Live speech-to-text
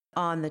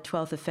on the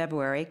 12th of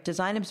February.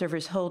 Design Observer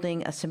is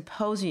holding a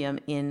symposium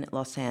in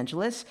Los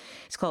Angeles.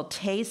 It's called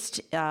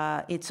Taste.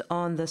 It's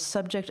on the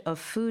subject of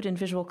food and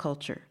visual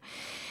culture.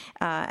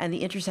 And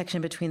the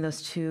intersection between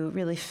those two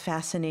really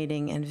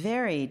fascinating and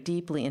very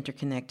deeply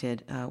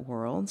interconnected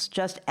worlds.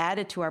 Just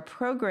added to our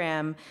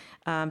program,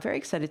 I'm very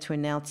excited to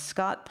announce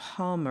Scott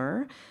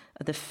Palmer,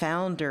 the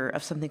founder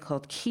of something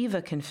called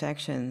Kiva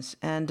Confections,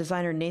 and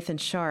designer Nathan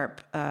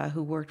Sharp,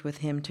 who worked with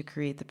him to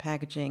create the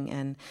packaging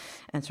and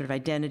sort of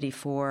identity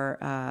for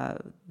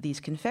these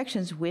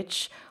confections,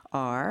 which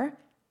are,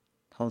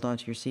 hold on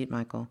to your seat,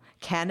 Michael,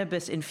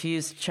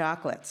 cannabis-infused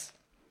chocolates.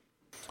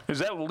 Is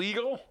that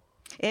legal?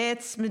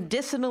 It's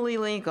medicinally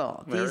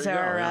legal. These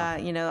are,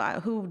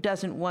 who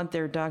doesn't want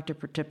their doctor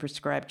to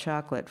prescribe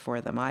chocolate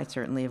for them? I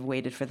certainly have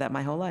waited for that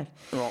my whole life.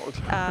 Well,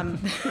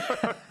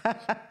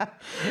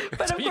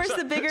 but of course,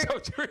 the bigger...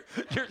 So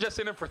you're just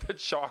in it for the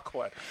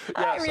chocolate.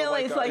 Yeah, I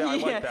realize, I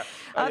like that.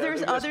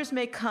 Others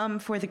may come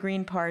for the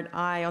green part.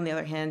 I, on the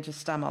other hand,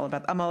 I'm all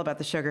about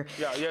the sugar.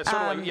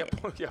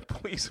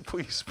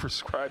 Please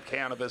prescribe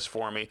cannabis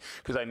for me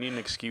because I need an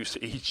excuse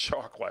to eat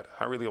chocolate.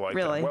 I really like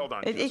that. Well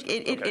done.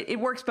 It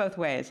works both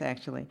ways,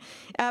 actually.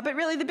 But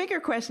really, the bigger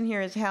question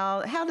here is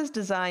how does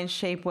design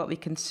shape what we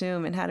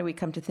consume, and how do we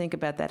come to think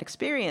about that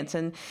experience?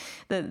 And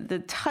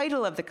the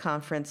title of the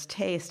conference,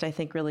 Taste, I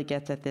think really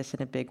gets at this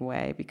in a big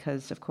way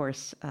because, of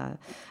course,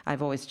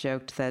 I've always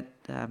joked that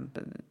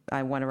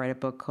I want to write a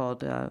book called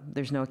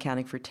There's No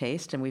Accounting for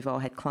Taste, and we've all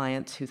had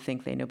clients who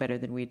think they know better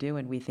than we do,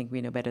 and we think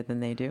we know better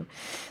than they do.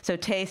 So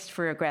taste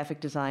for a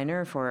graphic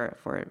designer,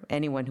 for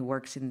anyone who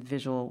works in the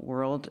visual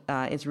world,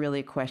 is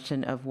really a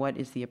question of what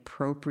is the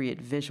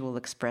appropriate visual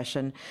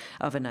expression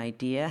of an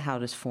idea. How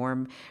does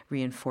form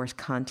reinforce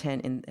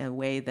content in a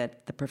way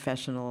that the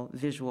professional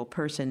visual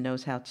person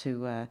knows how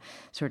to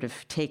sort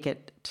of take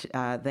it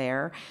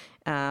there.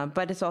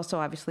 But it's also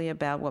obviously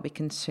about what we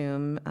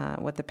consume,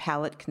 what the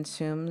palate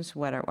consumes,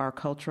 what are our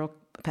cultural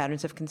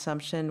patterns of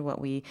consumption, what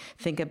we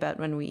think about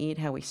when we eat,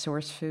 how we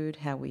source food,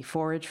 how we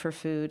forage for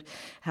food,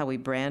 how we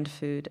brand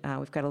food.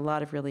 We've got a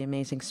lot of really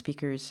amazing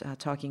speakers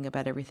talking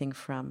about everything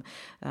from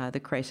the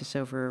crisis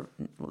over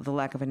the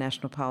lack of a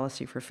national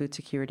policy for food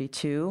security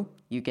to,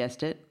 you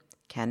guessed it,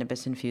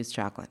 cannabis-infused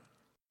chocolate.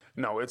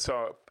 No, it's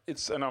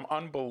an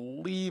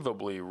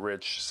unbelievably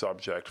rich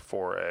subject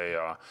for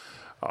a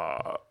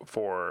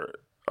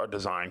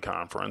design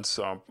conference.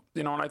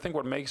 And I think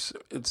what makes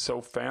it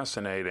so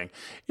fascinating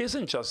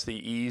isn't just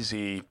the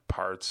easy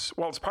parts.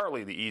 Well, it's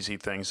partly the easy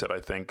things that I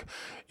think,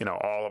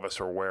 all of us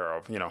are aware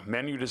of.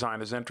 Menu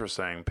design is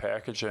interesting.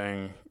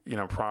 Packaging,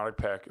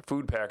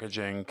 food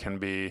packaging can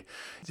be,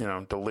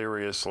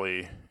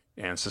 deliriously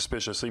and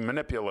suspiciously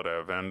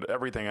manipulative and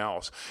everything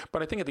else.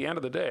 But I think at the end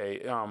of the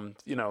day,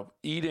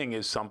 eating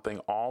is something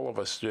all of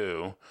us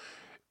do.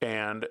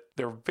 And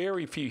there are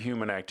very few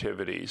human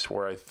activities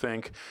where I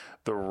think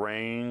the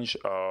range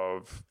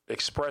of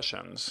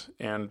expressions,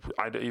 and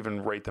I'd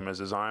even rate them as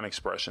design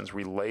expressions,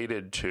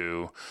 related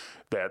to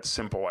that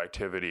simple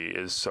activity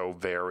is so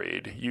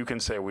varied. You can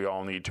say we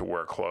all need to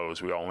wear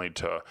clothes, we all need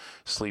to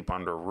sleep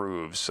under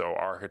roofs, so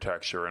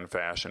architecture and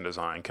fashion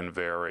design can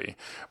vary.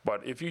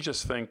 But if you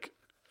just think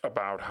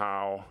about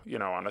how,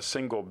 on a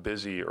single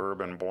busy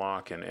urban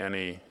block in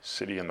any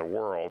city in the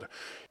world,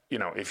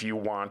 if you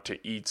want to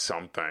eat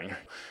something,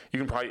 you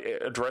can probably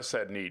address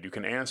that need. You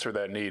can answer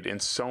that need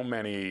in so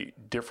many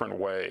different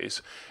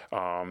ways.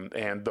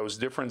 And those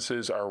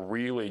differences are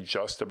really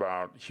just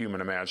about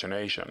human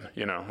imagination,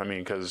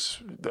 because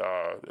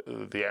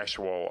the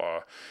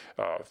actual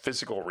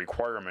physical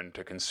requirement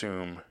to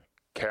consume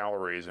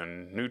calories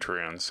and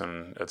nutrients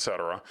and et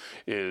cetera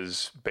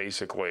is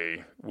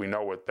basically, we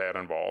know what that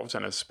involves,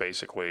 and it's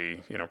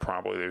basically,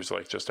 probably there's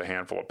like just a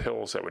handful of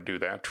pills that would do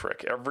that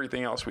trick.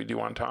 Everything else we do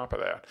on top of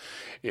that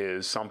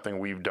is something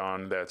we've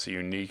done that's a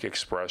unique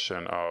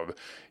expression of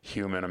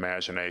human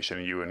imagination,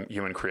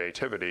 human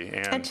creativity.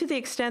 And to the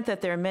extent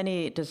that there are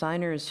many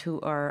designers who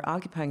are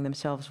occupying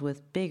themselves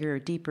with bigger,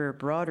 deeper,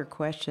 broader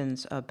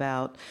questions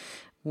about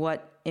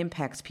what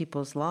impacts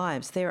people's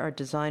lives. There are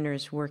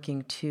designers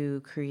working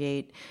to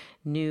create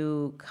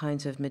new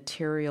kinds of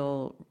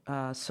material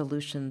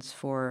solutions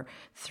for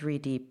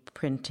 3D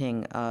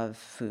printing of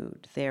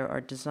food. There are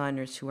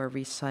designers who are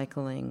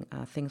recycling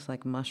things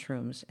like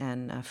mushrooms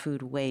and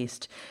food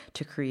waste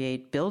to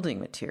create building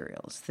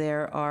materials.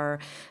 There are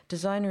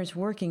designers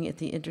working at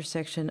the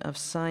intersection of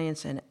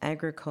science and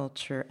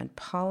agriculture and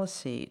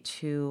policy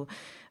to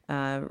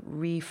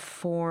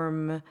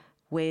reform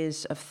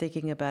ways of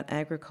thinking about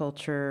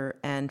agriculture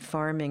and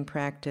farming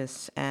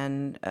practice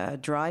and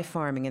dry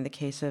farming in the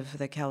case of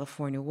the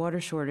California water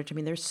shortage. I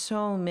mean, there's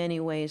so many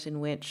ways in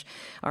which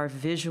our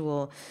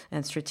visual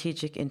and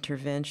strategic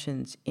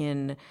interventions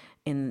in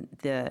in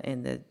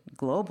the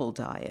global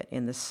diet,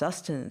 in the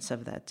sustenance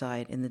of that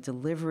diet, in the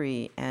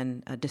delivery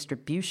and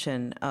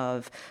distribution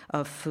of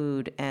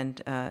food,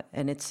 and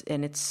its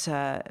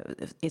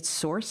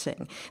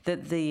sourcing.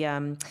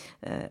 The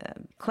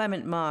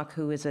Clement Mock,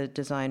 who is a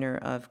designer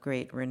of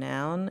great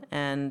renown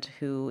and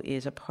who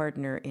is a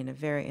partner in a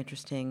very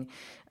interesting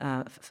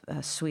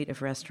suite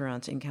of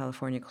restaurants in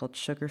California called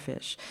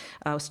Sugarfish.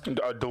 A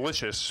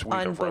delicious suite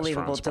of restaurants,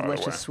 unbelievable,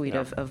 delicious suite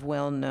yeah. of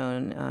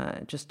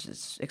well-known,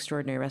 just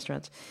extraordinary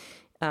restaurants.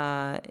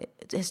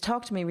 Has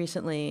talked to me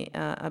recently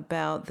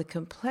about the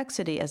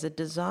complexity as a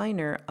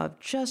designer of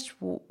just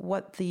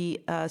what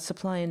the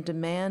supply and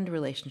demand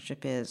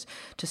relationship is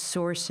to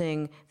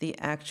sourcing the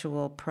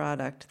actual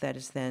product that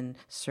is then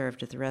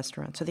served at the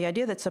restaurant. So the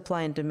idea that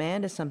supply and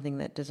demand is something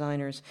that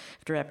designers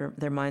have to wrap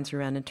their minds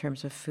around in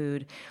terms of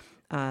food.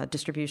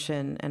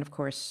 Distribution, and of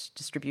course,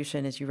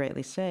 distribution, as you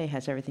rightly say,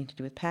 has everything to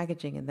do with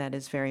packaging, and that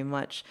is very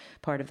much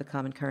part of the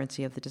common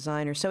currency of the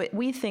designer. So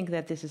we think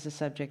that this is a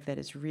subject that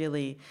is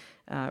really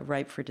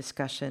ripe for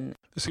discussion.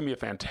 This is going to be a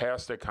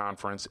fantastic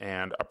conference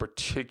and a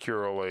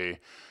particularly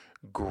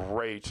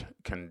great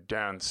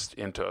condensed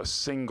into a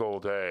single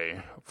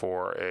day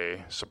for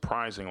a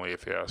surprisingly,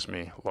 if you ask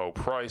me, low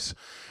price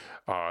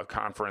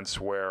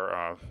conference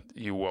where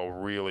you will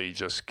really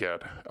just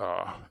get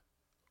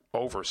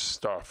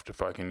overstuffed,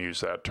 if I can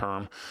use that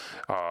term,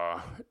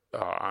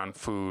 on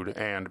food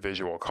and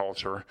visual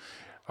culture.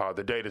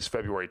 The date is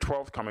February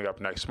 12th, coming up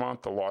next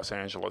month, the Los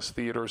Angeles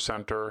Theater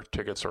Center.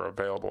 Tickets are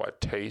available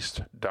at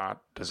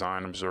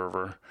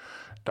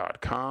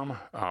taste.designobserver.com.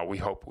 We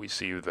hope we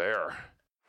see you there.